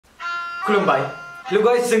खुलुमबाय hello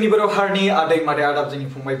guys जोंनि बर' हारिनि आदै मादै आदाब जोंनि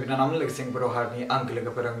फंबाय बिनानाव लोगोसे बर' हारिनि आंगो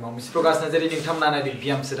लोगोफोर आं मिस प्रकाश नार्जारी नोंथांमोना नायदों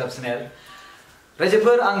बिएम सोदाब चेनेल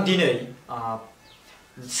रायजोफोर आं दिनै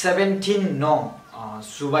 17 नं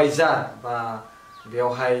सुबाइजार बा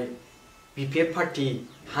बेवहाय बीपीएफ पार्टी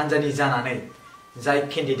हानजानि जानानै जाय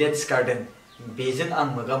कैंडिडेट्स गारदों बेजों आं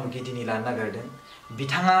मोगा-मोगि दिनै लानो नागिरदों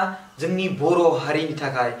बिथाङा जोंनि बर' हारिनि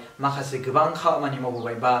थाखाय माखासे गोबां खामानि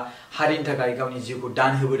मावबोबाय बा हारिनि थाखाय गावनि जिउखौ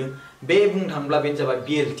दान होबोदों बे बुंनो थाङोब्ला बेनो जाबाय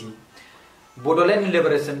बीएलटी बड'लेण्ड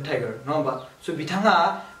लिबारेशन टाइगर नङा होमबा स' बिथाङा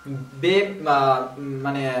बे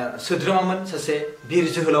माने सोद्रोमामोन सासे बिर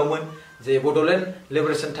जोहोलावमोन जे बड'लेण्ड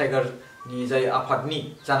लिबारेशन टाइगरनि जाय आफादनि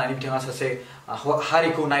जानानै बिथाङा सासे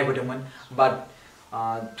हारिखौ नायबोदोंमोन बाट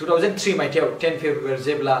 2003 मायथाइयाव 10 फेब्रुवारि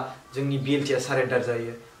जेब्ला जोंनि बीएलटीआ सारेन्डार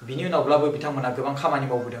जायो बिनि उनावब्लाबो बिथांमोना गोबां खामानि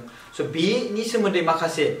मावबोदों स' बेनि सोमोन्दै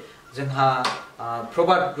माखासे जोंहा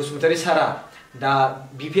प्रभात बसुमतारी सारा दा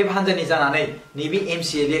बीपीएफ हानजानि जानानै नैबे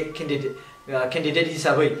MCLA कैंडिडेट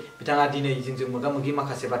हिसाबै बिथाङा दिनै जोंजों मोगा-मोगि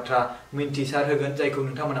माखासे बाथ्रा मिन्थिसार होगोन जायखौ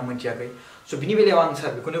नोंथांमोना मिन्थियाखै स' बिनि बेलायाव आं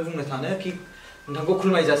सार बेखौनो बुंनो सानो कि नोंथांखौ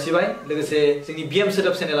खुलुमनाय जासिबाय लोगोसे जोंनि बिएम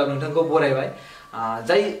सोदाब चेनेलाव नोंथांखौ बरायबाय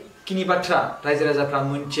जायखिनि बाथ्रा रायजो राजाफ्रा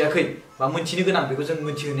मिन्थियाखै बा मिन्थिनो गोनां बेखौ जों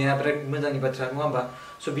मिन्थिहोनाया बिराद मोजांनि बाथ्रा नङा होमबा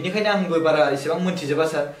स' बिनिखायनो आंबो बारा एसेबां मिन्थिजोबा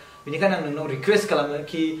सार बिनिखायनो आं नोंनाव रिक्वेस्ट खालामो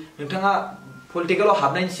कि नोंथाङा पलिटिकलाव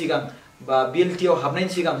हाबनायनि सिगां बा बीएलटीआव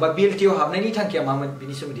हाबनायनि सिगां बा बीएलटीआव हाबनायनि थांखिया मामोन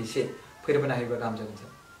बिनि सोमोन्दै एसे फोरमायना होयोबा गाहाम जागोन सार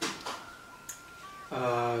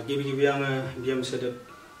गिबि आङो बिएम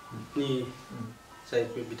सोदोबनि जाय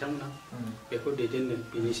बिथांमोना बेखौ दैदेननो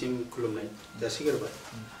बिनिसिम खुलुमनाय जासिगोरबाय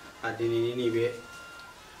आरो दिनैनि नैबे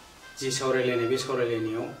जि सावरायलायनाय बे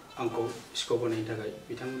सावरायलायनायाव आंखौ स्कप होनायनि थाखाय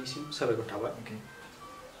बिथांमोननिसिम साबायखर थाबाय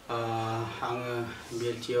आङो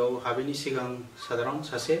बीएलटीआव हाबैनि सिगां साधारन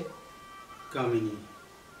सासे गामिनि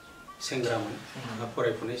सेंग्रामोन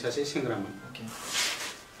फरायफुनाय सासे सेंग्रामोन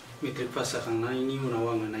मेट्रिक पास जाखांनायनि उनाव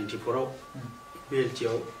आङो 94आव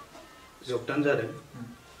बीएलटीआव जगदान जादों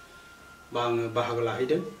बा आङो बाहागो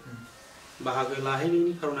लाहैदों बाहागो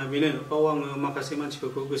लाहैनायनि खारना बेनो बाव आङो माखासे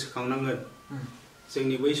मानसिफोरखौ गोसोखांनांगोन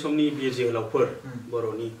जोंनि बै समनि बिर जोहोलावफोर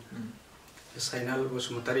बर'नि साइनाल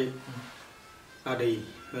बसुमतारी आदै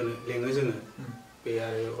होनो लेङो जोङो बे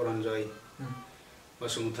आरो अरन्जय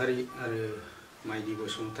बसुमतारी आरो माइदि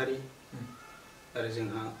बसुमतारी आरो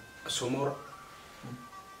जोंहा समर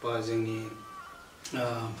बा जोंनि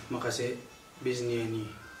माखासे बिजनिनि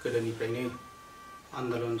गोदोनिफ्रायनो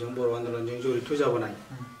आन्दलनजों बर' आन्दलनजों जड़ित जाबोनाय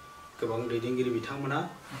गोबां दैदेनगिरि बिथांमोना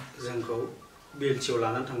जोंखौ बीएलटीआव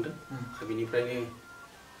लानानै थांदों बेनिफ्रायनो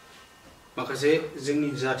माखासे जोंनि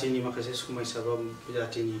जातिनि माखासे समयसा बा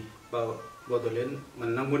जातिनि बा बड'लेण्ड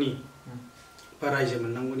मोननांगौनि बा रायजो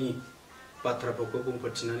मोननांगौनि बाथ्राफोरखौ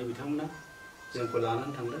बुंफोरथिनानै बिथांमोना जोंखौ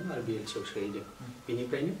लानानै थांदों आरो बीएलटीआव सोहैदों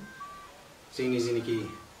बेनिफ्रायनो जोंनि जेनाखि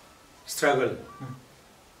स्ट्रागल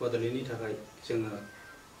बड'लेण्डनि थाखाय जोङो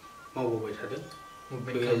मावबोबाय थादों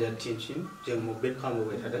 2003सिम जों मुभमेन्ट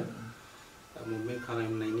खालामबोबाय थादों मुभमेन्ट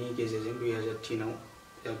खालामनायनि गेजेरजों 2003आव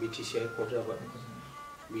जों बीटीसी एकर्ड जाबाय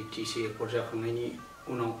बीटीसी एकर्ड जाखांनायनि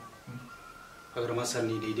उनाव हाग्रामा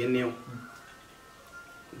सारनि दैदेननायाव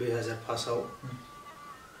 2005आव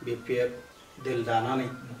बीपीएफ देल दानानै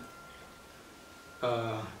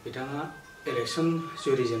बिथाङा इलेक्शन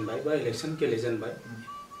जुरिजेनबाय बा इलेक्शन गेलेजेनबाय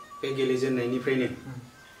बे गेलेजेननायनिफ्रायनो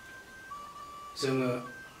जोङो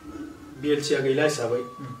बीएलटीआ गैला हिसाबै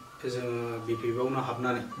जोङो बीपीएफआवनो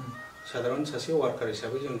हाबनानै साधारन सासे वार्कार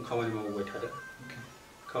हिसाबै जों खामानि मावबोबाय थादों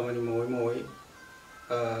खामानि मावै मावै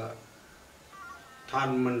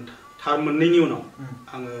टार्म मोननैनि उनाव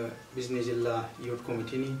आङो बिजनि जिल्ला इउथ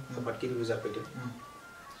कमिटिनि आफादगिरिबो जाफैदों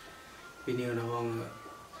बिनि उनाव आङो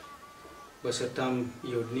बोसोरथाम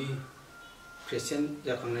इउथनि प्रेसिडेन्ट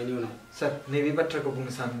जाखांनायनि उनाव सार नैबे बाथ्राखौ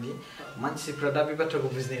बुंनो सानोदि मानसिफ्रा दा बे बाथ्राखौ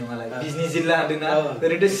बुजिनाय नङालाय बिजनि जिल्ला होदोंना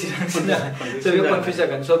ओरैनो चिरां जिल्ला स' बेयाव कनफिउज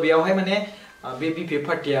जागोन स' बेयावहाय माने बे बीपीएफ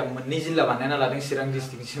पार्टिया मोननै जिल्ला बानायना लादों चिरां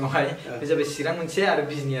डिस्ट्रिक्ट सिङावहाय बे जाबाय चिरां मोनसे आरो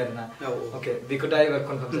बिजनि आरोना अके बेखौ दा एबार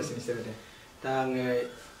कनफार्म जासिनोसै दे दा आङो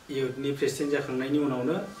इउथनि प्रेसिडेन्ट जाखांनायनि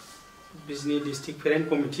उनावनो बिजनि डिस्ट्रिक्ट पेरेन्ट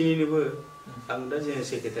कमिटिनिनोबो आं दा जेनेरेल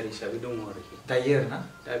सेक्रेटारि हिसाबै दङ आरोखि दायो आरोना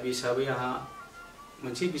दा बे हिसाबै आंहा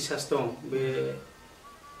मोनसे बिसास दं बे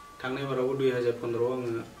थांनाय बारावबो 2015आव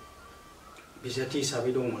आङो बिजाथि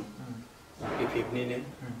हिसाबै दंमोन बीपीएफनिनो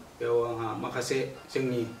बेयाव आंहा माखासे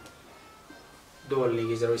जोंनि दलनि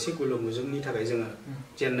गेजेराव एसे गुलुमुजुंनि थाखाय जोङो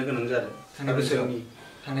जेननो गोनां जादों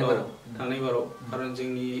थांनाय बाराव खारन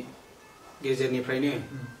जोंनि गेजेरनिफ्रायनो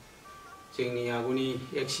जोंनि आगुनि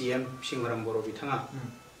एक्स-CM सिंहराम बर' बिथाङा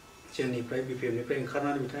जोंनिफ्राय बीपीएफनिफ्राय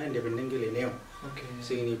ओंखारनानै बिथाङा इन्डिपेन्डेन्ट गेलेनायाव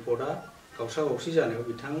जोंनि पदआ गावसा गावसि जानायाव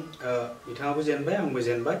बिथाङाबो जेनबाय आंबो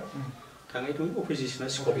जेनबाय थाङै थुङै अपोजिसना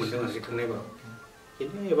स्कप मोनदों आरोखि थांनाय बाराव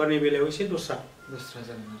खिन्थु एबारनि बेलायाव एसे दस्रा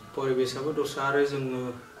जादों परिबेसाबो दस्रा आरो जोङो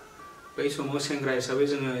बै समाव सेंग्रा हिसाबै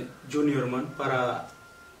जोङो जुनियरमोन बारा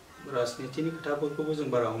राजनितिनि खोथाफोरखौबो जों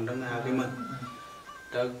बारा हमदांनो हायाखैमोन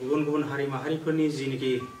दा गुबुन गुबुन हारि माहारिफोरनि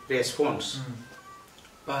जिनिखि रेसपन्स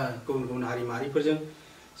बा गुबुन गुबुन हारि माहारिफोरजों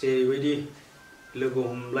जेरैबायदि लोगो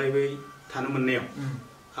हमलायबाय थानो मोननायाव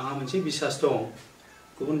आंहा मोनसे बिसास दं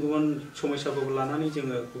गुबुन गुबुन समस्याफोरखौ लानानै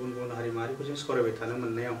जोङो गुबुन गुबुन हारि माहारिफोरजों सावरायबाय थानो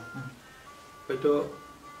मोननायाव हयथ'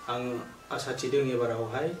 आङो आसा थिदों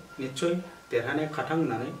एबारावहाय निस्सय देरहानाया खाथां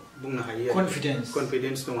होननानै बुंनो हायो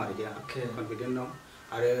कनफिडेन्स दं आरोखि कनफिडेन्स दं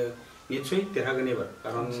आरो निस्सय देरहागोन एबार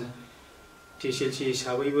खारन TCLC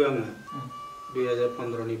हिसाबैबो आङो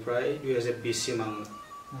 2015 निफ्राय 2020 सिम आङो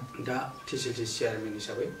दा TCLC चेयारमेन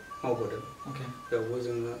हिसाबै मावबोदों बेयावबो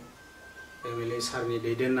जोङो MLA सारनि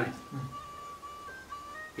दैदेननाय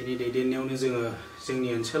बिनि दैदेननायावनो जोङो जोंनि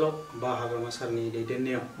ओनसोलाव बा हाग्रामा सारनि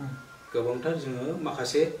दैदेननायाव गोबांथार जोङो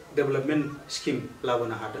माखासे डेभेलपमेन्ट स्किम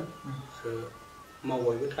लाबोनो हादों आरो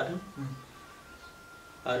मावबायबो थादों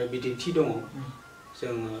आरो बिदिन्थि दङ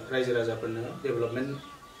जोङो रायजो राजाफोरनो डेभेलपमेन्ट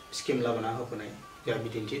स्किम लाबोना होबोनाय जोंहा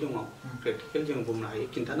बिदिन्थि दङ प्रेक्टिकेल जों बुंनो हायो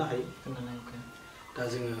खिन्थानो हायो दा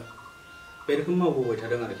जोङो बे रोखोम मावबोबाय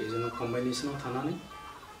थादों आरोखि जोङो कम्बाइनेसनाव थानानै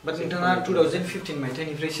बाट नोंथाङा 2015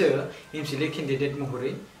 मायथाइनिफ्रायसो MCLA केन्डिडेट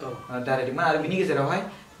महरै दारायदोंमोन आरो बिनि गेजेरावहाय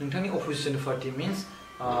नोंथांनि अपोजिसन पार्टी मिन्स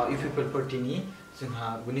इउपिपिएल पार्टीनि जोंहा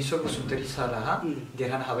गुनेश्वर बसुमतारी साराहा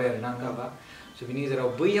देरहानो हाबाय आरो ना होमबा स' बिनि गेजेराव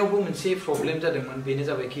बैयावबो मोनसे प्रब्लेम जादोंमोन बेनो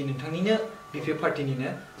जाबाय कि नोंथांनिनो BPF पार्टीनिनो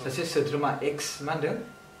सासे सोद्रोमा एक्स मा होनदों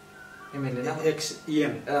MLA ना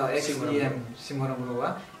XEM सिंहराम ब्रह्मआ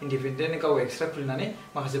इन्डिपेन्डेन्ट गाव एक्सट्रा खुलिनानै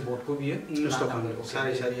माखासे भटखौ बियो नस्थ' खालामदों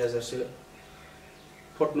 4,500सो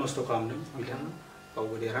भट नस्थ' खालामदों बिथाङा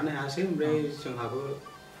गावबो देरहानो हायासै ओमफ्राय जोंहाबो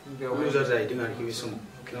लुजार जाहैदों आरोखि बे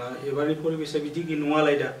समाव एबारनि परिबेसा बिदि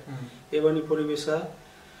नङालाय दा एबारनि परिबेसा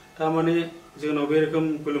थारमाने जोंनाव बे रोखोम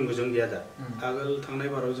गुलुं गुजुं गैया दा आगोल थांनाय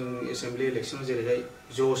बाराव जों एसेम्बलि इलेक्सनाव जेरैहाय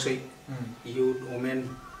ज'सै youth women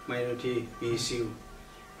minority BSU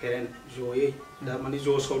parent ज'यै दा माने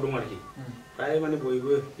ज'सआव दं आरोखि फ्राय माने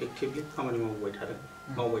बयबो एक्टिभलि खामानि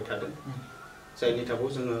मावबाय थादों जायनि थाखाय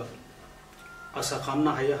जोङो आसा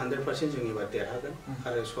खालामनो हायो 100% जों एबार देरहागोन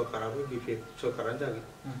आरो सरकाराबो BPF सरकारानो जागोन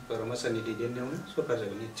हाग्रामा सारनि दैदेननायावनो सरकार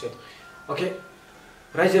जागोन निस्सय अके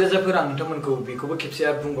रायजो राजाफोर आं नोंथांमोनखौ बेखौबो खेबसे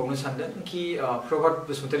बुंबावनो सानदों कि प्रभात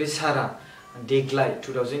बसुमतारी सारा देग्लाय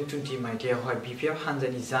 2020 मायथाइयावहाय BPF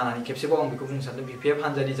हान्जानि जानानै खेबसेबाव आं बेखौ बुंनो सानदों BPF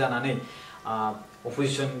हान्जानि जानानै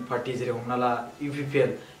अपोजिसन पार्टी जेरै हमना ला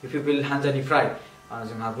इउपिपिएल हान्जानिफ्राय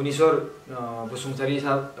जोंहा गुनेश्वर बसुमतारी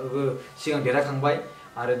साहाबो सिगां देरहाखांबाय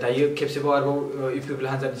आरो दायो खेबसेबाव आरोबाव इउपिपिएल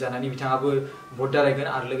हान्जानि जानानै बिथाङाबो भट दारायगोन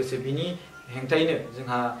आरो लोगोसे बिनि हेंथायैनो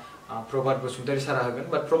जोंहा प्रभात बसुमतारी सारा होगोन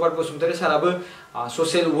बाट प्रभात बसुमतारी साराबो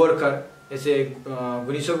ससियेल वर्कार एसे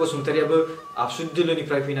गुनेश्वर बसुमतारीयाबो आबसु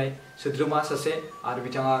दोलोनिफ्राय फैनाय सोद्रोमा सासे आरो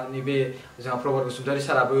बिथाङा नैबे जोंहा प्रभात बसुमतारी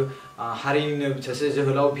साराबो हारिनिनो सासे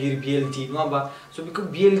जोहोलाव भिर BLT नङा होमबा स' बेखौ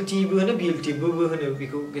BLTबो होनो BLTबो होनो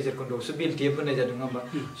बेखौ गेजेर खोन्दोआवसो BLTF होननाय जादों नङा होमबा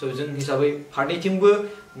स' जों हिसाबै फारनैथिंबो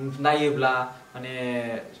नायोब्ला माने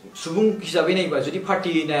सुबुं हिसाबै नायोब्ला जुदि पार्टी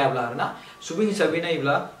नायाब्ला आरोना सुबुं हिसाबै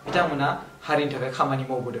नायोब्ला बिथांमोना हारिनि थाखाय खामानि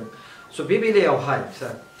मावबोदों स' बे बेलायावहाय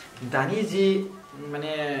सार दानि जि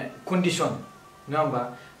माने कन्डिसन नङा होमबा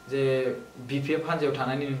जे BPF हान्जायाव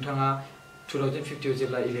थानानै नोंथाङा 2050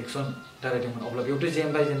 जेब्ला इलेक्सन दारायदोंमोन अब्ला बेयावथ'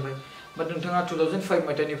 जेनबाय बाट नोंथाङा 2005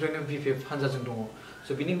 मायथाइनिफ्रायनो BPF हान्जाजों दङ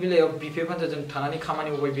स' बिनि बेलायाव BPF हान्जाजों थानानै खामानि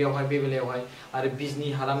मावबाय बेयावहाय बे बेलायावहाय आरो बिजनि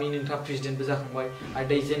हालामनि नोंथाङा प्रेसिडेन्टबो जाखांबाय आरो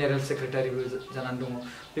दायो जेनेरेल सेक्रेटारिबो जानानै दङ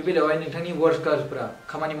बे बेलायावहाय नोंथांनि वार्कार्सफोरा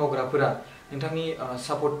खामानि मावग्राफोरा नोंथांनि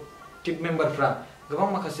सापर्टिभ मेम्बारफ्रा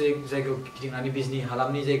गोबां माखासे जायगायाव गिदिंनानै बिजनि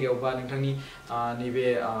हालामनि जायगायाव बा नोंथांनि नैबे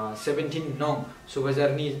 17 नं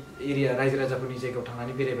सुबाइझारनि एरिया रायजो राजाफोरनि जायगायाव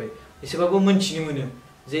थांनानै बेरायबाय एसेबाबो मोनथिनो मोनो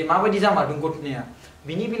जे माबायदि जामारदों घटनाया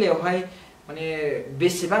बिनि बेलायावहाय माने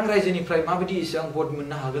बेसेबां रायजोनिफ्राय माबायदि एसेबां भट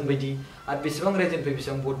मोननो हागोन बायदि आरो बेसेबां रायजोनिफ्राय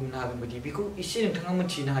बेसेबां भट मोननो हागोन बायदि बेखौ एसे नोंथाङा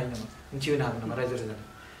मिथिहोनो हागोन नामा रायजो राजानो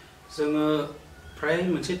जोङो फ्राय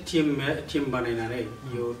मोनसे टीम बानायनानै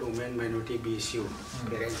youth women minority BSU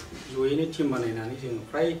parent जयैनो टीम बानायनानै जोङो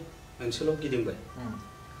फ्राय ओनसोलाव गिदिंबाय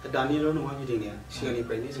दानिल' नङा गिदिंनाया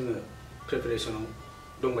सिगांनिफ्रायनो जोङो प्रिपेरेसनाव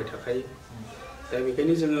दंबाय थाखायो दा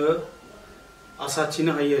बेखायनो जोङो आसा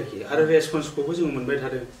थिनो हायो आरोखि आरो रेसपन्सखौबो जोङो मोनबाय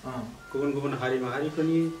थादों गुबुन गुबुन हारि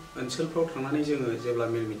माहारिफोरनि ओनसोलफ्राव थांनानै जोङो जेब्ला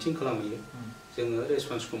मेल मिटिं खालामहैयो जोङो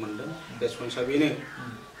रेसपन्सखौ मोनदों रेसपन्सआ बेनो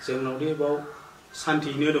जोंनावदि बाव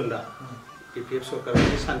सान्थियैनो दं दा BPF सरकारा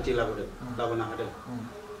सान्थि लाबोनो हादों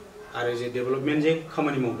आरो जे डेभेलपमेन्टजों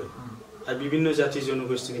खामानि मावदों आरो बिभिन्न जाति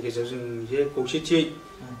जनगोष्ठीनि गेजेराव जों जे खौसेथियै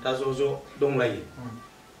दा ज' दंलायो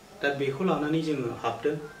दा बेखौ लानानै जोङो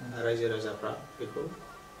हाबदों रायजो राजाफ्रा बेखौ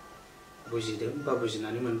बुजिदों बा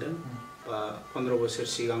बुजिनानै मोनदों बा 15 बोसोर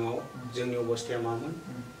सिगाङाव जोंनि अबस्थाया मामोन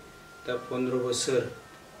दा 15 बोसोर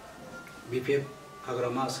BPF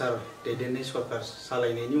हाग्रामा आसार दैदेननाय सरकार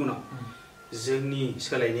सालायनायनि उनाव जोंनि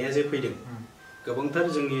सोलायनाया जे फैदों गोबांथार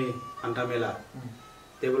जोंनि हान्थामेला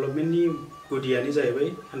डेभेलपमेन्टनि गुदियानो जाहैबाय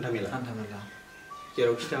हान्थामेला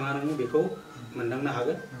जेरावखि थाङा नों बेखौ मोनदांनो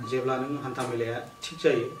हागोन जेब्ला नों हान्थामेलाया थिग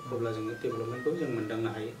जायो अब्ला जोङो डेभेलपमेन्टखौ जों मोनदांनो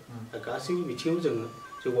हायो दा गासैबो बिथिङाव जोङो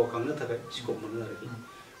जौगाखांनो थाखाय स्कप मोनो आरोखि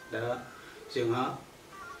दा जोंहा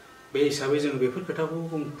बे हिसाबै जों बेफोर खोथाखौ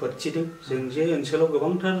बुंफोरथिदों जों जे ओनसोलाव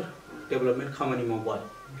गोबांथार डेभेलपमेन्ट खामानि मावबाय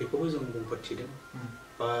बेखौबो जों बुंफोरथिदों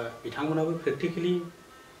बा बिथांमोनाबो प्रेक्टिकेलि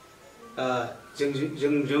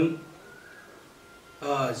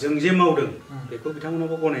जों जे मावदों बेखौ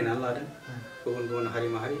बिथांमोनाबो गनायनानै लादों गुबुन गुबुन हारि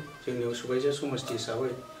माहारि जोंनियाव सुबाइजार समष्टि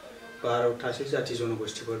हिसाबै 12थासो जाति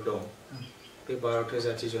जनगोष्ठीफोर दं बे 12था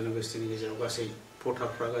जाति जनगोष्ठीनि गेजेराव गासै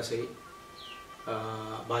भटारफ्रा गासै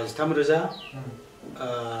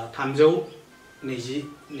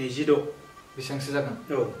 53,326 बेसेबांसो जागोन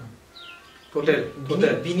औ टटेल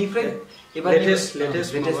बिनिफ्राय लेटेस्ट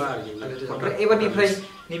माबा ओमफ्राय एबारनिफ्राय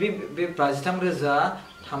नैबे बे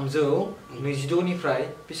 53,326 निफ्राय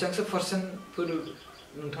बेसेबांसो पार्सेन्टफोर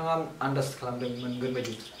नोंथाङा आन्दाज खालामदों मोनगोन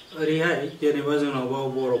बायदि ओरैहाय जेनेबा जोंनाव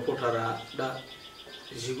बर' भटारा दा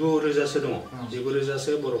 19,000सो दङ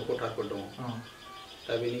 19,000सो बर' भटारफोर दङ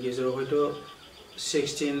दा बेनि गेजेराव हयथ'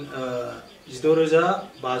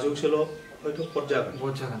 16,500सोल' हयथ' भट जागोन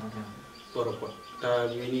बर' भट दा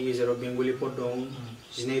बेनि गेजेराव बेंगलि भट दं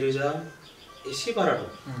 12,000 एसे बारा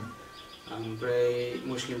दं ओमफ्राय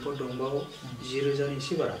मुस्लिम भट दंबाव 10,000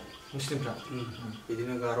 एसे बारा मुस्लिमफ्रा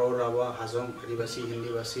बिदिनो गार' राभा हाजं आदिबासि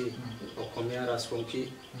हिन्दीबासि असमिया राजबंशी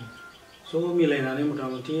ज' मिलायनानै मथा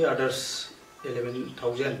मथि आदार्स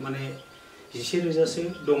 11,000 माने 11,000सो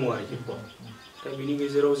दङ आरोखि भट दा बिनि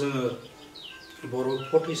गेजेराव जोङो बर'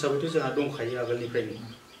 भट हिसाबैथ' जोंहा दंखायो आगोलनिफ्रायनो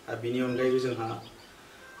आरो बिनि अनगायैबो जोंहा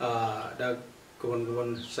दा गुबुन गुबुन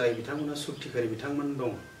जाय बिथांमोना सुक्तिखारि बिथांमोन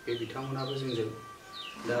दं बे बिथांमोनाबो जोंजों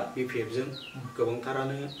दा BPFजों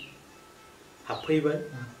गोबांथारानो हाबफैबाय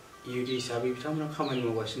इउडि हिसाबै बिथांमोना खामानि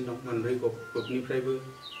मावगासिनो दं मोनब्रै ग्रुपनिफ्रायबो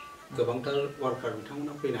गोबांथार वार्कार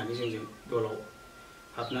बिथांमोना फैनानै जोंजों दलाव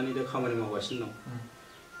हाबनानै दा खामानि मावगासिनो दं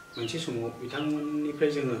मोनसे समाव बिथांमोननिफ्राय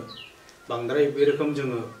जोङो बांद्राय बे रोखोम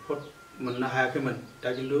जोङो भट मोननो हायाखैमोन दा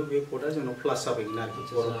खिन्थु बे भटआ जोंनाव प्लास जाबायगोन आरोखि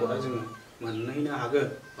बर' भटआ जोङो मोनहैनो हागोन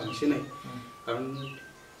बांसिनै खारन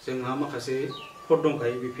जोंहा माखासे भट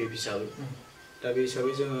दंखायो BPF हिसाबै दा बे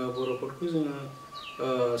हिसाबै जोङो बर' भटखौ जोङो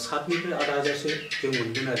 7निफ्राय 8,000सो जों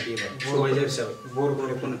मोनगोन आरोखि एबार सुबाइजार हिसाबै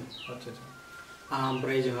बर'खौनो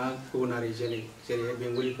ओमफ्राय जोंहा गुबुन हारि जेरैहाय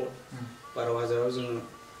बेंगलि भट 12,000आव जोङो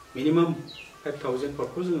मिनिमाम 5,000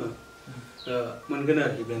 भटखौ जोङो मोनगोन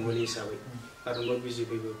आरोखि बेंगलि हिसाबै खारन बेयाव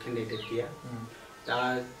BJPबो केन्डिडेट गैया दा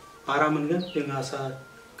बारा मोनगोन जों आसा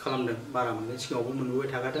खालामदों बारा मोनगोन सिगाङावबो मोनबोबाय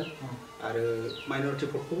थाखादों आरो माइनरिटि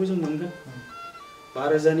भटखौबो जों मोनगोन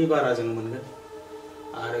 5,000नि बारा जों मोनगोन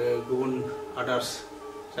आरो गुबुन आदार्स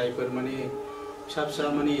जायफोर माने फिसा फिसा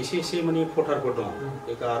माने एसे माने भटारफोर दं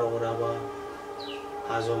बे गार' राभा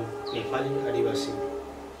हाजं नेपालि आदिबासि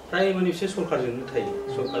फ्राय माने बिसोर सरकारजोंनो थायो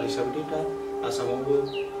सरकार हिसाबैथ' दा आसामावबो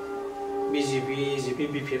BJP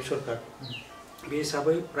BPF सरकार बे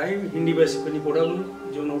हिसाबै फ्राय हिन्दीबासिफोरनि भटआबो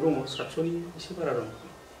जोंनाव दङ 700नि एसे बारा दं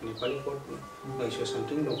नेपालि भट 900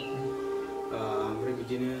 सामथिं दं ओमफ्राय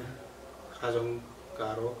बिदिनो हाजं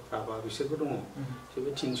गार' राभा बिसोरबो दङ बिसोरबो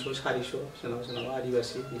 300 400 सोरनाबा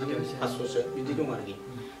आदिबासि बिदिनो 500सो बिदि दं आरोखि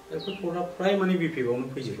बेफोर भटआ फ्राय माने BPFआवनो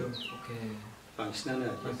फैजोबो बांसिनानो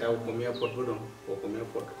आरोखि दा असमिया भटबो दं असमिया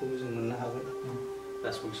भटखौबो जों मोननो हागोन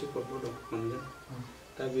राजबंशी भटबो दं मोनगोन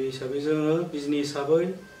दा बे हिसाबै जोङो बिजनि हिसाबै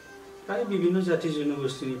फ्राय बिभिन्न जाति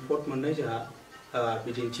जनगोष्ठीनि भट मोननाय जोंहा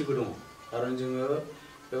बिदिन्थिबो दङ खारन जोङो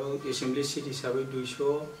बेयाव एसेम्बलि सिट हिसाबै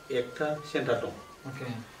 201था सेन्टार दं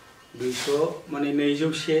 200 माने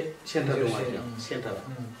 201 सेन्टार दं आरोखि सेन्टारा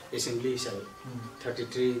एसेम्बलि हिसाबै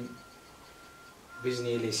 33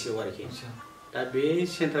 बिजनि LACआव आरोखि दा बे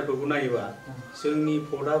सेन्टारफोरखौ नायोबा जोंनि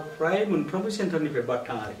भटआ फ्राय मोनफ्रोमबो सेन्टारनिफ्राय बाद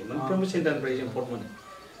थाङा आरोखि मोनफ्रोमबो सेन्टारनिफ्राय जों भट मोनो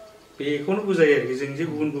बेखौनो बुजायो आरोखि जों जे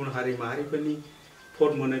गुबुन गुबुन हारि माहारिफोरनि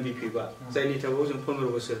भट मोनो BPFआ जायनि थाखाय जों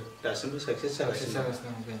 15 बोसोर दासिमबो साक्सेस जागासिनो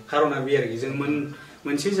खारना बे आरोखि जों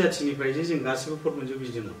मोनसे जाथिनिफ्राय जे जों गासिबो भट मोनजोबो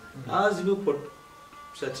बिदि नङा गासिबो भट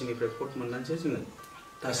जाथिनिफ्राय भट मोननानैसो जोङो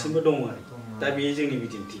दासिमबो दङ आरो दा बेयो जोंनि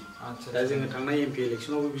बिदिन्थि दा जोङो थांनाय MP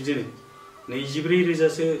इलेक्सनावबो बिदिनो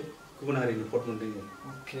 24,000सो गुबुन हारिनि भट मोनदों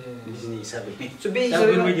बिजिनि हिसाबै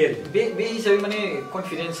बे हिसाबै माने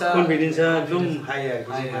कन्फिडेन्सआ एकदम हाइ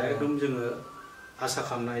आरोखि एकदम जोङो आसा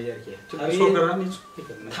खालामनो हायो आरोखि सरकारा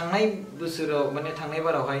थांनाय बोसोराव माने थांनाय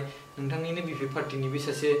बारावहाय नोंथांनिनो बिपि पार्टिनि बे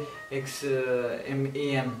सासे एक्स एम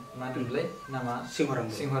मा होनोमोनलाय नामा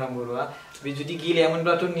सिंहराम बरुवा बे जुदि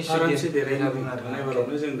गेलेयामोनब्लाथ' निश्चय देरहायोमोन आरो थांनाय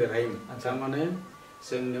बारावनो जों देरहायोमोन थारमाने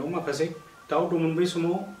जोंनियाव माखासे दाउ दंमोन बै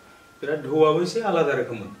समाव बिराद धौआबो एसे आलादा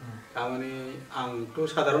रोखोममोन थारमाने आंथ'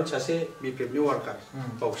 साधारन सासे बिपिएफनि वार्कार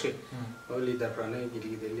बावसो लिडारफ्रानो गिदिर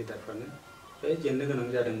गिदिर लिडारफ्रानो बे जेननो गोनां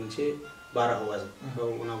जादों मोनसे बारहावाजों गाव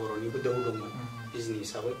अनाबरनिबो दोहौ दंमोन बिजनि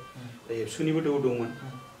हिसाबै एबसुनिबो दोहौ दंमोन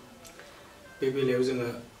बे बेलायाव जोङो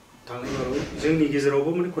थांनाय बाराव जोंनि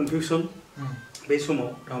गेजेरावबो माने कनफिउसन बे समाव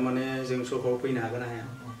थारमाने जों सरकाराव फैनो हागोन ना हाया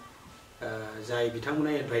जाय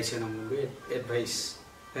बिथांमोना एडभाइस होनांगौ बे एडभाइस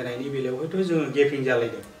होनायनि बेलायाव हयथ' जोङो गेपिं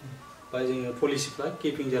जालायदों बा जोङो पलिसिफ्रा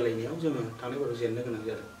गेपिं जालायनायाव जोङो थांनाय बाराव जेननो गोनां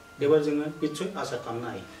जादों एबार जोङो निस्सय आसा खालामनो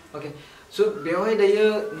हायो अके स' बेवहाय दायो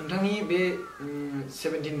नोंथांनि बे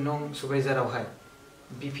 17 नं सुबाइझारावहाय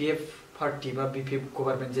बिपिएफ पार्टी बा बिपिएफ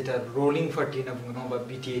गभार्नमेन्ट जेटा रलिं पार्टी होनना बुङो नङा होमबा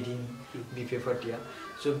बिटिएडि बिपिएफ पार्टीया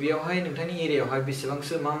स' बेयावहाय नोंथांनि एरियायावहाय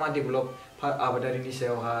बेसेबांसो मा डेभेलप आबादारिनि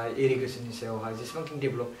सायावहाय इरिगेसननि सायावहाय जेसेबांखिनि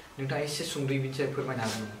डेभेलप नोंथाङा एसे सुंद'यै बिनि सायाव फोरमायनो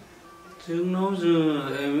हागोन जोंनाव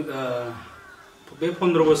बे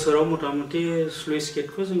 15 बोसोराव मथा मथि स्लुइस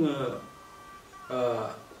गेटखौ जोङो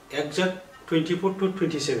एक्जाक्ट 24 to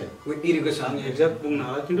 27 इरिगेसन आं एक्जाक्ट बुंनो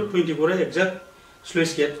हाला खिन्थु 24 एक्जाक्ट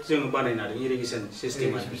स्लुइस गेट जोङो बानायनो हादों इरिगेसन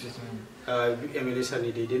सिस्टेम एमएलए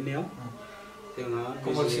सारनि दैदेननायाव जोंहा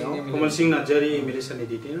कमल सिंह नार्जारी एमएलए सारनि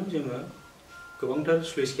दैदेननायाव जोङो गोबांथार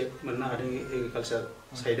स्लुइस गेट मोननो हादों एग्रिकालचार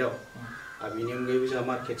साइडआव आरो बेनि अनगायैबो जोंहा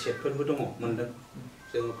मार्केट सेटफोरबो दङ मोनदों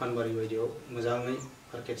जोङो फानबारि बायदियाव मोजाङै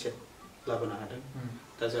मार्केट सेट लाबोनो हादों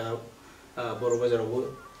दा जोंहा बर' बाजारावबो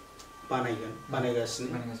बानायगासिनो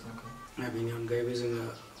बेनि अनगायैबो जोङो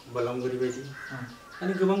बालामगुरि बायदि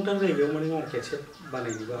माने गोबांथार जायगायाव माने मार्केट सेट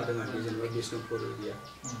बानायनोबो हादों आरो जेनेबा बिष्णुपुर एरिया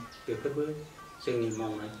बेफोरबो जोंनि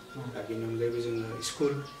मावनाय आरो बेनि अनगायैबो जोङो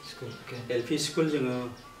स्कुल एलपि स्कुल जोङो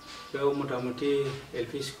बेयाव मथा मथि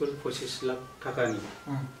एलपि स्कुल 25 लाख थाखानि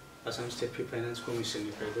आसाम स्टेट फ्रि फाइनान्स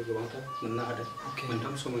कमिसननिफ्रायबो गोबांथार मोननो हादों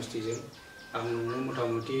मोनथाम समष्टिजों आं न'आव मथा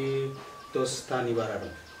मथि 10थानि बारा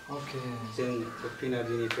दं जों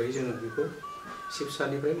पिनारिनिफ्राय जोङो बेखौ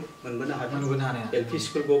सिबसानिफ्राय मोनबोनो हादों एलपि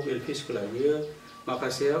स्कुला बेयो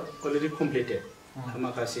माखासेया अलरेडि कमप्लिटेड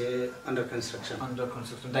माखासे आन्डार कनस्ट्राक्सन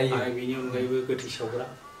दायो आरो बेनि अनगायैबो गोथै सावग्रा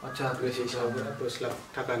 10 लाख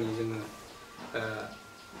थाखानि जोङो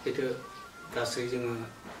बेथो गासै जोङो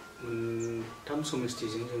मोनथाम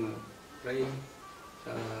समष्टिजों जोङो फ्राय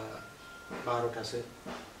 12थासो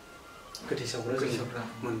गोथै सावग्रा जों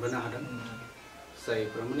मोनबोनो हादों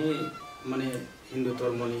जायफ्रा माने हिन्दु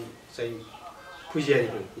धर्मनि जाय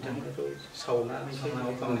फुजियारिफोर बिथांमोनाथ' सावनानै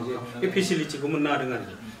माबा खालामनाय जायो बे फेसिलिटिखौ मोननो हादों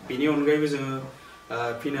आरोखि बेनि अनगायैबो जोङो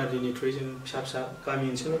पिनारिनि थ्रुयै जों फिसा गामि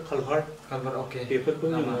ओनसोलाव कालभार्ट बेफोरखौ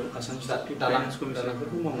जोङो आसाम स्टेट फाइनान्स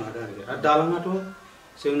कमिसनफोरखौ मावनो हादों आरो दालाङाथ'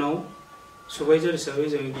 जोंनाव सुबाइझार हिसाबै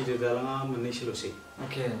जोङो गिदिर दालाङा मोननैसोल'सै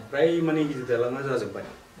फ्राय माने गिदिर दालाङा जाजोब्बाय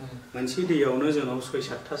मोनसे दैयावनो जोंनाव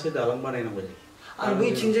 6-7थासो दालां बानायनांगौ जायो आरो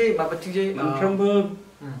बैथिंजाय माबाथिंजाय मोनफ्रोमबो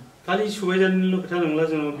खालि सुबाइझारनिल' खोथा नंला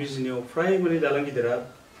जोंनाव बिजनियाव फ्राय माने दालां गिदिरा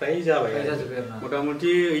फ्राय जाबाय मथा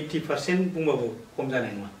मथि 80% बुंबाबो खम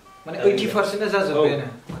जानाय नङा माने 80% जाजोब्बायानो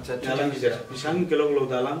दालां गिदिरा बेसेबां गोलाव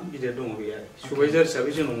दालां गिदिर दङ बेयो सुबाइझार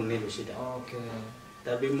हिसाबै जोंनाव मोननैल'सै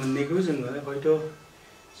दा बे मोननैखौ जोङो हयथ'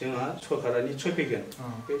 जोंहा सरकारा निस्सय फैगोन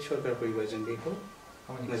बे सरकार फैबा जों बेखौ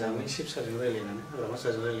मोजाङै सिबसाजों रायज्लायनानै हाग्रामा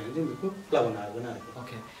सारजों रायज्लायनानै जों बेखौ लाबोनो हागोन आरो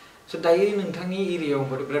स' दायो नोंथांनि एरियायाव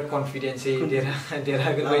होनबाथ' बिराद कनफिडेन्सै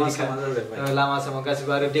देरहागोन बायदिखा लामा सामा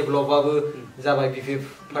गासिबो आरो डेभेलपआबो जाबाय बिपिएफ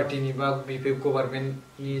पार्टिनि बा बिपिएफ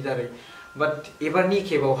गभार्नमेन्टनि दारै बाट एबारनि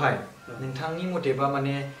खेबावहाय नोंथांनि मथेबा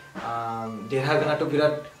माने देरहागोनाथ'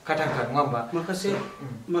 बिराद खाथांखा नङा होमबा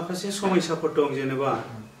माखासे समयसाफोर दं जेनेबा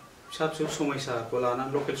फिसा फिसौ समयसाखौ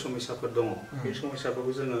लानानै लकेल समयसाफोर दङ बे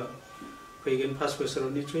समयसाफोरखौ जोङो फैगोन 5 बोसोराव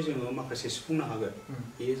निस्सय जोङो माखासे सुफुंनो हागोन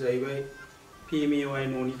बेयो जाहैबाय PMAY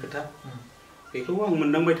न'नि खोथा बेखौ आं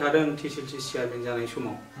मोनदांबाय थादों TCLC चेयारमेन जानाय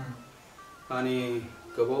समाव माने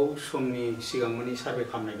गोबाव समनि सिगां माने सार्भे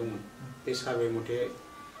खालामनाय दंमोन बे सार्भे मथे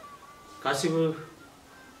गासिबो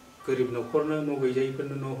गोरिब न'खरनो न'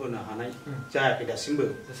 गैजायैफोरनो न' होनो हानाय जायाखै दासिमबो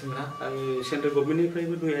आरो सेन्ट्रेल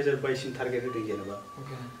गभर्नमेन्टनिफ्रायबो 2022 सिम टारगेट होदों जेनेबा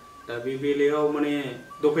दा बे बेलायाव माने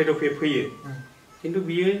दफे फैयो खिन्थु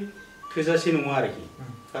बियो थोजासे नङा आरोखि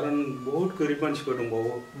खारन बहुत गोरिब मानसिफोर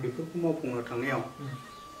दंबावो बेफोरखौ मावफुंनो थांनायाव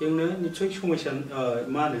जोंनो निस्सय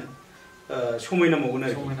मा होनो समय नांबावगोन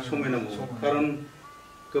आरोखि समय नांबावगोन खारन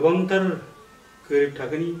गोबांथार गोरिब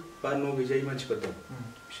थाखोनि बा न' गैजायै मानसिफोर दं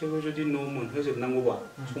बिसोरखौ जुदि न' मोनहोजोबनांगौबा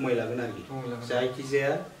समाय लागोन आरोखि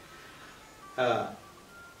जायखिजाया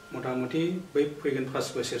मथा मथि बै फैगोन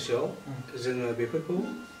 5 बोसोरसोआव जोङो बेफोरखौ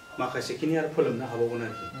माखासेखिनि आरो फोलोमनो हाबावगोन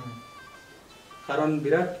आरोखि खारन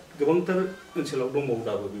बिराद गोबांथार ओनसोलाव दंबावो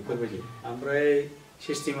दाबो बेफोरबायदि ओमफ्राय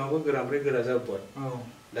सिस्टेमाबो गोरानिफ्राय गोरा जाबोबाय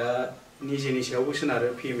दा निजेनि सायावबो सोनारो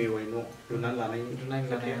PMAY न' लुनानै लानायनि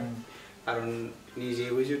खोथाया खारन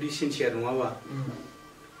निजेबो जुदि सिनसियार नङाबा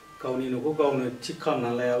गावनि न'खौ गावनो थिग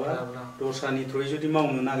खालामनानै लायाबा दस्रानि थ्रुयै जुदि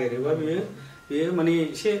मावनो नागिरोबा बेयो माने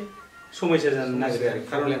एसे समस्या जानो नागिरो आरो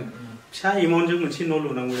खारन फिसा एमाउन्टजों मोनसे न'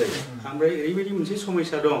 लुनांगौ जायो ओमफ्राय ओरैबायदि मोनसे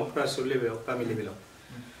समस्या दं ग्रासरुट लेभेलाव गामि लेभेलाव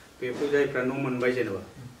बेफोर जायफ्रा न' मोनबाय जेनेबा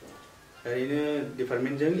ओरैनो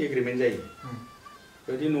डिपार्टमेन्टजों एग्रिमेन्ट जायो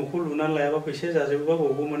जुदि न'खौ लुनानै लायाबा फैसाया जाजोबोबा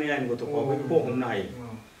बबावबो माने आयेनगत'खौ बेखौ हमनो हायो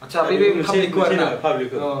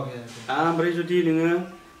पाब्लिकखौ ओमफ्राय जुदि नोङो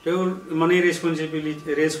बेयाव माने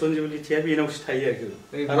रेसपन्सिबिलिटिया बेनावसो थायो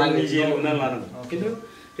आरोखि खारन निजे लुनानै लानांगौ खिन्थु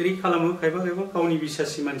ओरै खालामो खायफा गावनि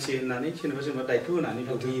बिसासि मानसि होननानै सोरबा दायथ' होनानै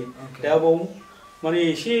लुहैयो दा बाव माने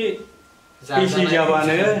एसे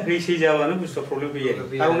रैसै जाबानो बुस्थुआ प्रब्लेम फैयो आरो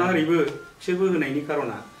खारना ओरैबो बिसोरबो होनायनि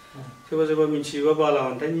खारना सोरबा मिथियोबा बाला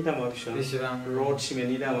अन्थाइनि दामा बेसेबां रड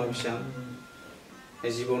सिमेन्टनि दामा बेसेबां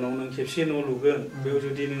जिबनाव नों खेबसे न' लुगोन बेयाव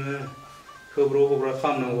जुदि नोङो होब्र' हब्रा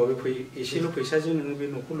खालामनांगौबा बे एसेल' फैसाजों नोङो बे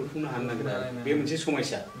न'खौ लुफुंनो हानो नागिरा बे मोनसे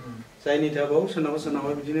समस्या जायनि थाखाय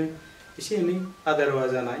सोरनाबा बिदिनो एसे एनै आदारवा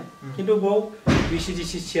जानाय खिन्थु बाव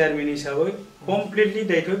BCDC चेयारमेन हिसाबै कमप्लिटलि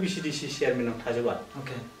दायथ' BCDC चेयारमेनाव थाजोबा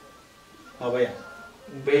माबाया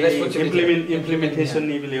बे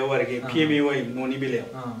इमप्लिमेन्टेसननि बेलायाव आरोखि PMAY न'नि बेलायाव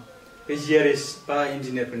बे GRS बा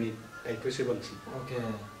इन्जिनियारफोरनि दायथ'सो बांसिन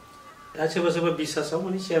दा सोरबा बिसासाव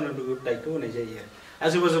माने चेयारमेनफोरखौ दायथ' होनाय जायो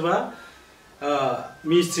आरो सोरबा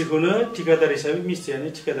मिस्ट्रिखौनो ठिकादार हिसाबै मिस्ट्रियानो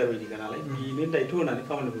ठिकादार बायदिखा नालाय बेनो दायथ' होनानै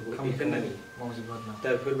खामानिफोरखौ दैखांनो नागिरो दा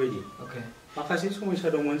बेफोरबायदि माखासे समस्या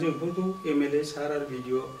दंमोन जों बेफोरखौ MLA सार आरो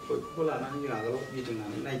BDO बयखौबो लानानै जों आगोलाव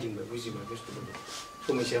गिदिंनानै नायदिंबाय बुजिबाय बुस्थुफोरखौ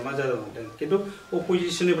समस्याया मा जादों खिन्थु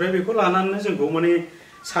अपोजिसननिफ्राय बेखौ लानानैनो जोंखौ माने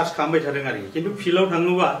सार्च खालामबाय थादों आरोखि खिन्थु फिल्डआव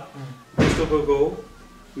थाङोबा बुस्थुफोरखौ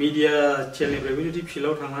मिडिया चेनेलनिफ्रायबो जुदि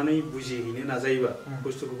फिल्डआव थांनानै बुजिहैनो नाजायोबा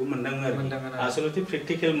बुस्थुफोरखौ मोनदाङो आरो आसलथे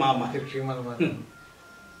प्रेक्टिकेल मा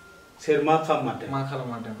सोर मा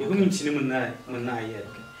खालामदों बेखौ मिथिनो मोननो हायो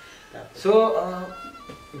आरोखि स'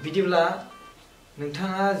 बिदिब्ला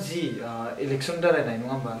नोंथाङा जि इलेक्सन दारायनाय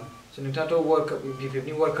नङा होमबा नोंथाङाथ'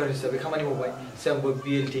 BPFनि वार्कार हिसाबै खामानि मावबाय जोंबो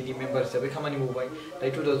BLTनि मेम्बार हिसाबै खामानि मावबाय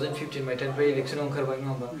दायो 2015 मायथाइनिफ्राय इलेक्सनाव ओंखारबाय नङा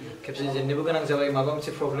होमबा खेबसे जेननोबो गोनां जाबाय माबा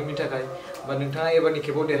मोनसे प्रब्लेमनि थाखाय बा नोंथाङा एबारनि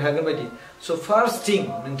खेबाव देरहागोन बायदि स' फार्स्ट थिं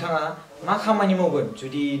नोंथाङा मा खामानि मावगोन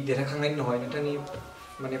जुदि देरहाखांनायनि उनावहाय नोंथांनि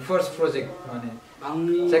माने फार्स्ट प्रजेक्ट माने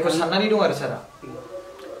जायखौ साननानै दं आरो सारा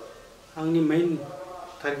आंनि मेइन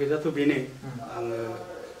टारगेटआथ' बेनो आङो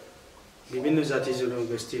बिभिन्न जाति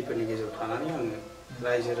जनगोष्ठीफोरनि गेजेराव थानानै आङो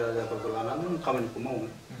रायजो राजाफोरखौ लानानै खामानिखौ मावनो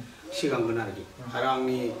सिगांगोन आरोखि आरो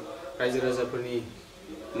आंनि रायजो राजाफोरनि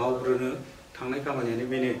मावग्रोनो थांनाय खामानियानो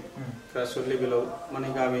बेनो ग्रासरुट लेभेलाव माने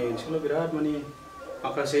गामि ओनसोलाव बिराद माने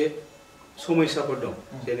माखासे समस्याफोर दं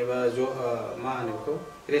जेनेबा मा होनो बेखौ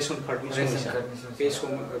रेशन कार्डनि समस्या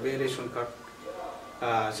बे रेशन कार्ड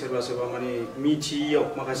सोरबा माने मिथियैयाव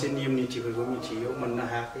माखासे नियम नितिफोरखौ मिथियैयाव मोननो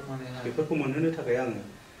हायाखै बेफोरखौ मोनहोनो थाखाय आङो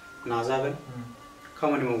नाजागोन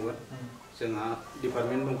खामानि मावगोन जोंहा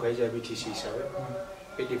डिपार्टमेन्ट दंखायो जोंहा BTC हिसाबै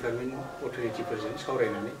बे डिपार्टमेन्ट अथ'रिटिफोरजों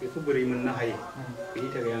सावरायनानै बेखौ बोरै मोननो हायो बेनि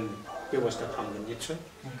थाखाय आङो बेबस्था खालामगोन निस्सय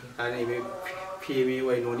आरो नैबे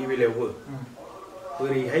PMAY न'नि बेलायावबो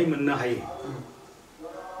बोरैहाय मोननो हायो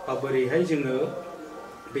बा बोरैहाय जोङो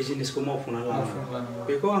बिजनेसखौ मावफुंनानै लानांगौ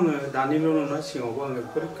बेखौ आङो दानिल' नङा सिगाङावबो आङो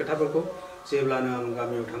बेफोर खोथाफोरखौ जेब्लानो आं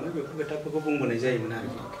गामियाव थाङो बेफोर खोथाफोरखौ बुंबोनाय जायोमोन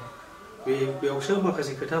आरोखि बेयावसो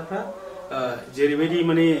माखासे खोथाफ्रा जेरैबायदि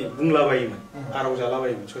माने बुंलाबायोमोन आराव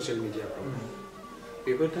जालाबायोमोन ससियेल मिडियाफ्राव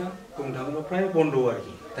बेफोर दा बुंनो थाङोब्ला फ्राय बन्द'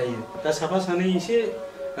 आरोखि दायो दा साफा सानै एसे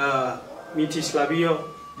मिथिस्लाबियाव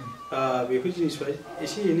बेफोर जिनिसफ्रा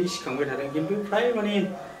एसे एनै सिखांबाय थादों खिन्थु फ्राय माने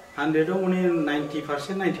 100आव माने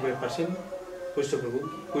 90% 95% बुस्थुफोरखौ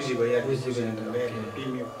बुजिबाय आरो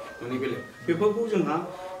न'नि बेलायाव बेफोरखौ जोंहा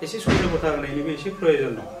एसे सजागता होनायनिबो एसे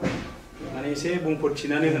प्रयजन दं माने एसे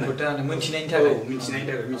बुंफोरथिनानै होनाय मिथिनायनि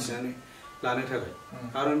थाखाय लानो थाखाय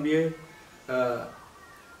खारन बियो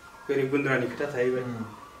गोरिब गुन्द्रानि खोथा थाहैबाय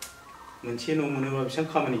मोनसे न' मोनोबा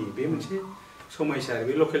बेसेबां खामानि बे मोनसे समयसा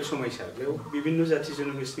बे लकेल समयसा बेयाव बिभिन्न जाति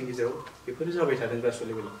जनगोष्ठीनि गेजेराव बेफोरो जाबाय थादों ग्रासरुट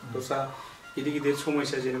लेभेलाव दस्रा गिदिर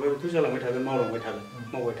समयसा जेनेबा बेथ' जालांबाय थागोन मावबाय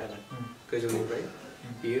थागोन गोजौनिफ्राय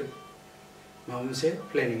बियो माबा मोनसे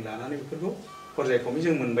प्लेनिं लानानै बेफोरखौ पर्यायक्रमै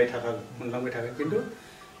जों मोनलांबाय थागोन खिन्थु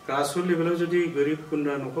ग्रासरुट लेभेलाव जुदि गोरिब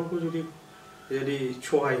गुन्द्रा न'खरखौ जुदि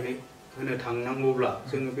सहाय होनो थांनांगौब्ला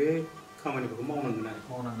जोङो बे खामानिफोरखौ मावनांगोन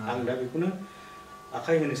आरो आं दा बेखौनो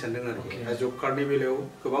आखाय होनो सानदों आरो जब कार्डनि बेलायाव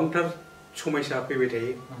गोबांथार समस्या फैबाय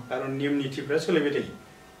थायो खारन नियम नितिफ्रा सोलायबाय थायो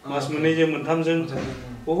मास मोननैजों मोनथामजों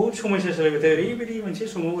बहुत समस्या सोलायबाय थायो ओरैबायदि मोनसे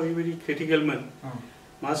समाव ओरैबायदि क्रिटिकेलमोन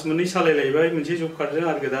मास मोननै सालायलायबाय मोनसे जब कार्डजों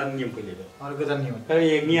आरो गोदान नियम फैलायबाय आरो गोदान नियम दा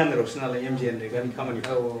एकनि आन्दारावसो नालाय एमजिएन रेगानि खामानि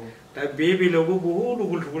दा बे बेलायावबो बहुत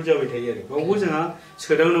उगुल थुगुल जाबाय थायो आरो बावबो जोंहा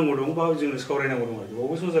सोदांनांगौ दं बा जोङो सावरायनांगौ दं आरो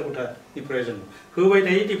बावबो सजागथानि प्रयजन होबाय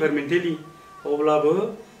थायो डिपार्टमेन्टेलि अब्लाबो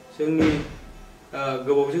जोंनि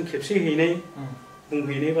गोबावजों खेबसे हैनाय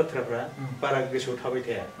बुंहैनाय बाथ्राफ्रा बारा गोसोआव थाबाय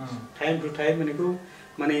थाया टाइम टु टाइम बेखौ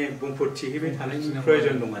माने बुंफोरथि हैबाय थानायनि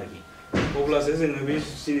प्रयजन दं आरोखि अब्लासो जोङो बे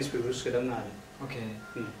जिनिसफोरखौ सोदांनो हागोन ओके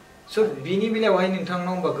स' बिनि बेलायावहाय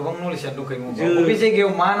नोंथांनाव होनबा गोबां नलेजआ दंखायो बबे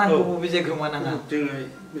जायगायाव मा नांगौ बबे जायगायाव मा नाङा जोङो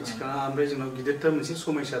मिथिखाङा ओमफ्राय जोंनाव गिदिरथार मोनसे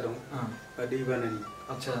समस्या दं दैबानानि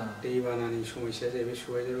आच्छा दैबानानि समस्याया जाहैबाय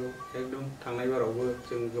सुबाइझाराव एकदम थांनाय बारावबो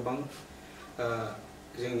जों गोबां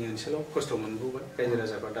जोंनि ओनसोलाव खस्थ' मोनबोबाय रायजो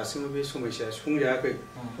राजाफ्रा दासिमबो बे समस्याया सुफुंजायाखै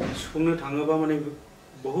सुफुंनो थाङोबा माने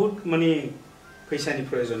बहुत माने फैसानि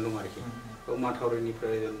प्रयजन दं आरोखि बाव माथावरिनि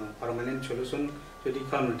प्रयजन दं पार्मानेन्ट सलुसन जुदि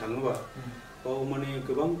खालामनो थाङोबा बाव माने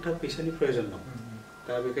गोबांथार फैसानि प्रयजन दं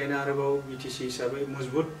दा बेखायनो आरोबाव बिटिसि हिसाबै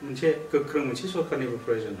मजबुत मोनसे गोख्रों मोनसे सरकारनिबो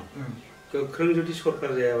प्रयजन दं गोख्रों जुदि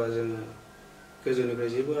सरकार जायाबा जोङो गोजौनिफ्राय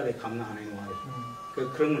जेबो आदाय खालामनो हानाय नङा आरो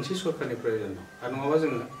गोख्रों मोनसे सरकारनि प्रयजन दं आरो नङाबा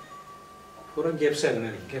जोङो पुरा गेप्स जागोन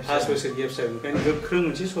आरोखि 5 बोसोर गेप्स जागोन ओंखायनो गोख्रों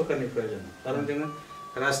मोनसे सरकारनि प्रयजन दं खारन जोङो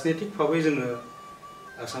राजनितिक भाबै जोङो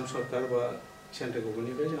आसाम सरकार बा सेन्ट्रेल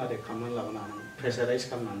गभर्नमेन्टनिफ्राय जों आदाय खालामनानै लाबोनो हानांगोन प्रेसाराइज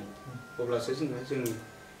खालामनानै अब्लासो जोङो जोंनि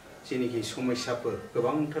जेनिखि समस्याफोर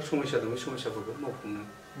गोबांथार समस्या दं बे समस्याफोरखौ मावफुंनो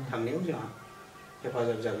थांनायाव जोंहा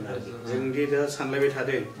हेफाजाब जागोन आरो जों दि दा सानलायबाय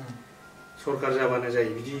थादों सरकार जाबानो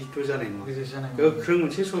जायो बिदिथ' जानाय नङा गोख्रों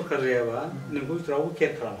मोनसे सरकार जायाबा नोंखौ रावबो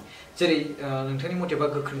केयार खालामा जेरै नोंथांनि मथेबा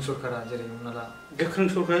गोख्रों सरकारा जेरै हमना ला गोख्रों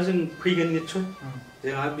सरकारा जों फैगोन निस्सय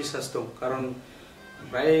जोंहा बिसास दं खारन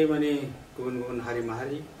फ्राय माने गुबुन गुबुन हारि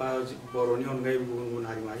माहारि बा बर'नि अनगायैबो गुबुन गुबुन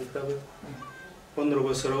हारि माहारिफ्राबो 15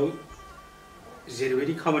 बोसोराव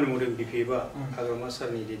जेरैबायदि खामानि मावदों बिपिएफआ हाग्रामा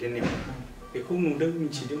सारनि दैदेननायाव बेखौ नुदों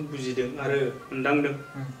मिथिदों बुजिदों आरो मोनदांदों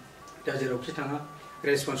दा जेरावखि थाङा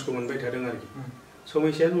रेसपन्सखौ मोनबाय थादों आरोखि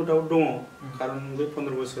समस्याया न' डाउट दङ खारन बे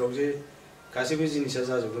 15 बोसोराव जे गासैबो जिनिसा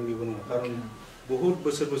जाजोबगोन बेबो नङा खारन बहुत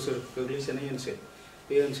बोसोर बोसोर गोग्लैसोनाय ओनसोल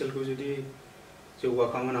बे ओनसोलखौ जुदि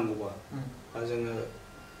जौगाखांहोनांगौबा बा जोङो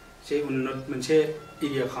जे उन्नत मोनसे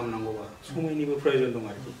एरिया खालामनांगौबा समायनिबो प्रयजन दं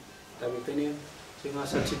आरोखि दा बेखायनो जों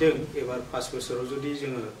आसा थिदों एबार 5 बोसोराव जुदि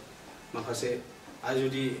जोङो माखासे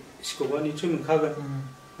जुदि स्कपआ निस्सय मोनखागोन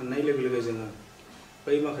मोननाय लोगो लोगो जोङो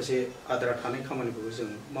बै माखासे आद्रा थानाय खामानिफोरखौ जों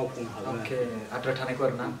मावफुंनो हागोन आद्रा थानायखौ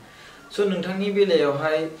आरोना स' नोंथांनि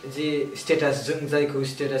बेलायावहाय जे स्टेटास जों जायखौ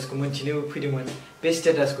स्टेटासखौ मोनथिनो फैदोंमोन बे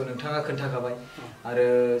स्टेटासखौ नोंथाङा खोन्थाखाबाय आरो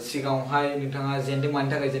सिगाङावहाय नोंथाङा जेनदों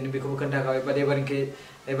मानि थाखाय जेनदों बेखौबो खोन्थाखाबाय बाट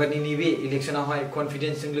एबारनि नैबे इलेक्सनावहाय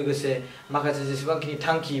कनफिडेन्सजों लोगोसे माखासे जेसेबांखिनि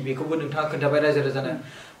थांखि बेखौबो नोंथाङा खोन्थाबाय रायजो राजानो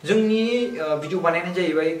जोंनि भिडिअ बानायनाय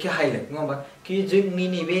जाहैबाय कि हाइलाइट नङा होमबा कि जोंनि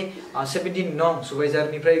नैबे 17 नं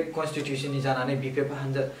सुबाइझारनिफ्राय कनस्टिटिउसननि जानानै बिपिएफ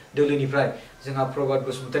हान्जा दोलोनिफ्राय जोंहा प्रभात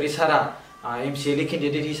बसुमतारी सारा MCLA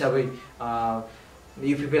केन्डिडेट हिसाबै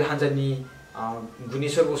इउपिपिएल हान्जानि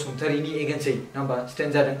गुनेश्वर बसुमतारीनि एगेन्स्टै नङा होमबा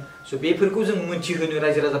स्टेन्ड जादों स' बेफोरखौ जों मोनथिहोनो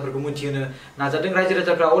रायजो राजाफोरखौ मोनथिहोनो नाजादों रायजो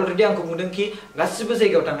राजाफ्रा अलरेडि आंखौ बुंदों कि गासिबो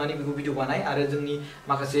जायगायाव थांनानै बेखौ भिडिअ बानाय आरो जोंनि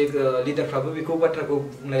माखासे लिडारफ्राबो बेखौ बाथ्राखौ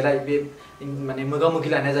बुंलायलाय बे माने मोगा मोगि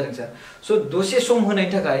लानाय जादों सार स' दसे सम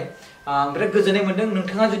होनायनि थाखाय ओमफ्राय गोजोननाय मोन्दों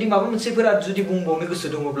नोंथाङा जुदि माबा मोनसेफोर जुदि बुंबावनो गोसो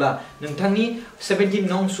दङब्ला नोंथांनि 17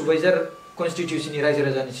 नं सुबाइझार कनस्टिटिउसननि रायजो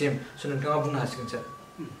राजानिसिम स' नोंथाङा बुंनो हासिगोन सार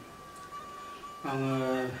आङो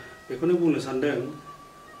बेखौनो बुंनो सानदों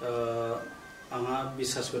आंहा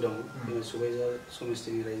बिसासबो दं जोङो सुबाइझार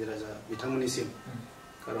समस्तिनि रायजो राजा बिथांमोननिसिम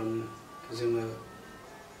खारन जोङो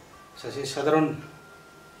सासे साधारन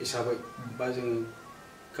हिसाबै बा जोङो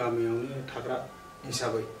गामियावनो थाग्रा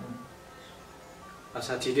हिसाबै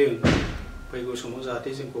आसा थिदों फैगौ समाव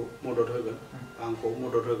जाहाथे जोंखौ मदद होगोन आंखौ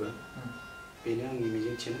मदद होगोन बेनो आंनि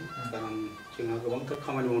मिजिंथिनाय खारन जोंहा गोबांथार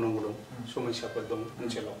खामानि मावनांगौ दं समस्याफोर दं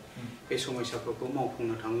ओनसोलाव बे समस्याफोरखौ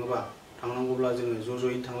मावफुंनो थांनांगौब्ला जोङो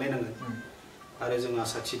ज'यैनो थांलायनांगोन आरो जों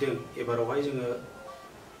आसा थिदों एबारावहाय जोङो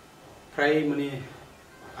फ्राय माने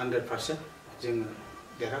 100% जोङो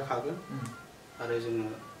देरहाखागोन आरो जोङो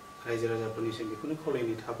रायजो राजाफोरनिसिम बेखौनो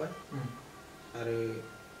खावलायनाय थाबाय आरो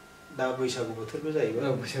दा बैसागु बोथोरबो जाहैबाय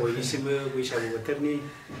बयनिसिमबो बैसागु बोथोरनि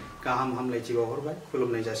गाहाम हामलायथि बावहरबाय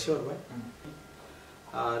खुलुमनाय जासिहरबाय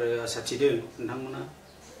आरो आसा थिदों नोंथांमोना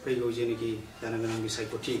फैगौ जेनेखि जानो गोनां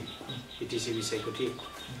बिसायख'थि BTC बिसायख'थि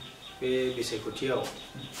बे बिसायख'थियाव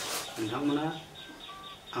नोंथांमोना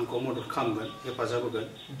आंखौ मदद खालामगोन हेफाजाब होगोन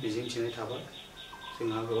मिजिंथिनाय थाबाय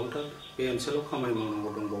जोंहा गोबांथार बे ओनसोलाव खामानि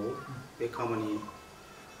मावनांगौ दंबावो बे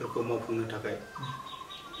खामानिफोरखौ मावफुंनो थाखाय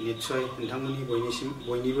निस्सय नोंथांमोननि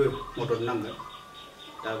बयनिबो मदद नांगोन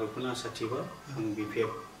दा बेखौनो आसा थिबाय आं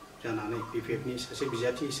BPF जानानै BPF नि सासे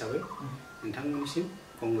बिजाथि हिसाबै नोंथांमोननिसिम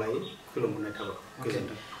गंलायै खुलुमहरनाय थाबाय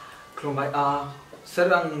गोजोन्थों खुलुमबाय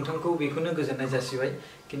सार आं नोंथांखौ बेखौनो गोजोननाय जासिबाय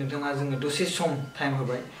कि नोंथाङा जोंनो दसे सम टाइम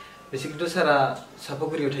होबाय बेसिकलिथ' सारा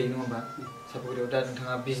सापागुरियाव थायो नङा होमबा सापागुरियाव दा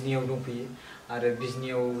नोंथाङा बिजनियाव दंफैयो आरो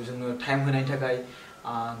बिजनियाव जोङो टाइम होनायनि थाखाय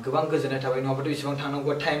गोबां गोजोननाय थाबाय नङाबाथ' इसेबां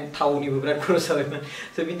थांनांगौ टाइम थावनिबो बिराद खरस जाबायमोन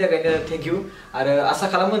स' बिनि थाखायनो थेंक इउ आरो आसा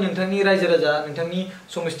खालामो नोंथांनि रायजो राजा नोंथांनि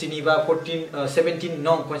समस्थिनि बा 17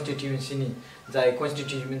 नं कनस्टिटिउन्सिनि जाय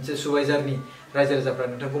कनस्टिटिउन्सि मोनसे सुबाइझारनि रायजो राजाफ्रा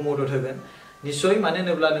नोंथांखौ मदद होगोन निस्सय मानो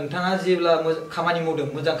होनोब्ला नोंथाङा जेब्ला खामानि मावदों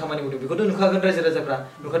मोजां खामानि मावदों बेखौथ' नुखागोन रायजो राजाफ्रा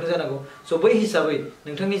नुखादों जानांगौ स' बै हिसाबै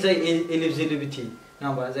नोंथांनि जाय एलिजिबिलिटि नङा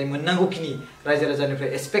होमबा जाय मोननांगौखिनि रायजो राजानिफ्राय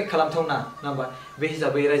एक्सपेक्ट खालामथावना नङा होमबा बे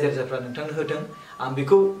हिसाबै रायजो राजाफ्रा नोंथांनो होथों आं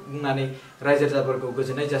बेखौ बुंनानै रायजो राजाफोरखौ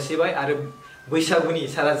गोजोननाय जासिबाय आरो बैसागुनि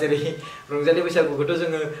सारा जेरै रंजालि बैसागुखौथ'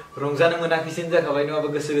 जोङो रंजानो मोनाखैसिन जाखाबाय नङाबा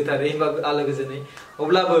गोसो गोथारै बा आलो गोजोनै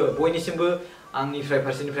अब्लाबो बयनिसिमबो आंनिफ्राय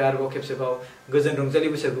फारसेनिफ्राय आरोबाव खेबसेबाव गोजोन रंजालि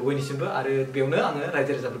बैसागु बयनिसिमबो आरो बेयावनो आङो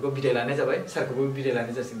रायजो राजाफोरखौ बिदाय लानाय जाबाय सारखौबो बिदाय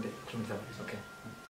लानाय जासिगोन दे खुलुमबाय अके